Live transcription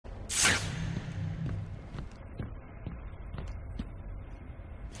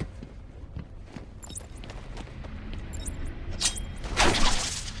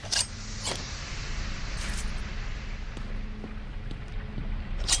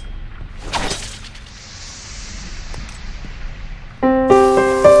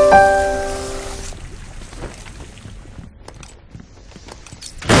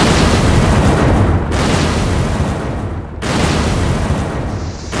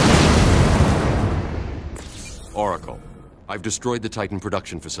Oracle. I've destroyed the Titan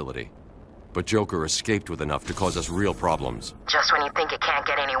production facility. But Joker escaped with enough to cause us real problems. Just when you think it can't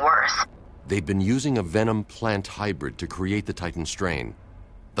get any worse. They've been using a venom plant hybrid to create the Titan strain.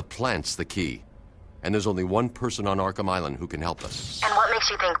 The plant's the key. And there's only one person on Arkham Island who can help us. And what makes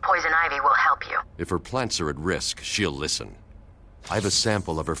you think Poison Ivy will help you? If her plants are at risk, she'll listen. I have a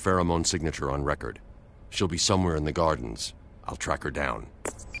sample of her pheromone signature on record. She'll be somewhere in the gardens. I'll track her down.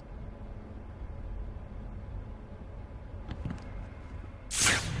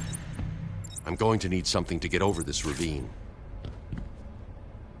 I'm going to need something to get over this ravine.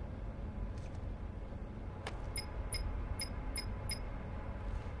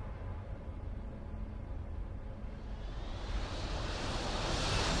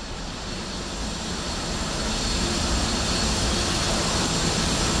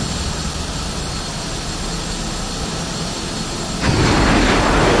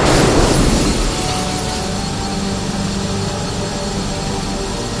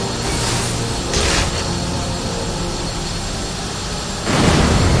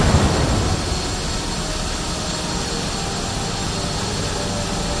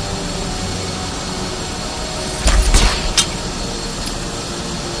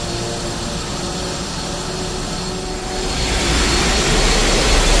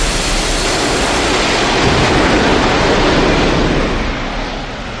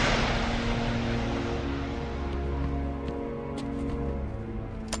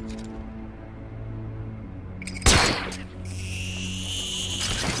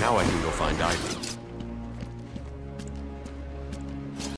 Now I can go find Ivy.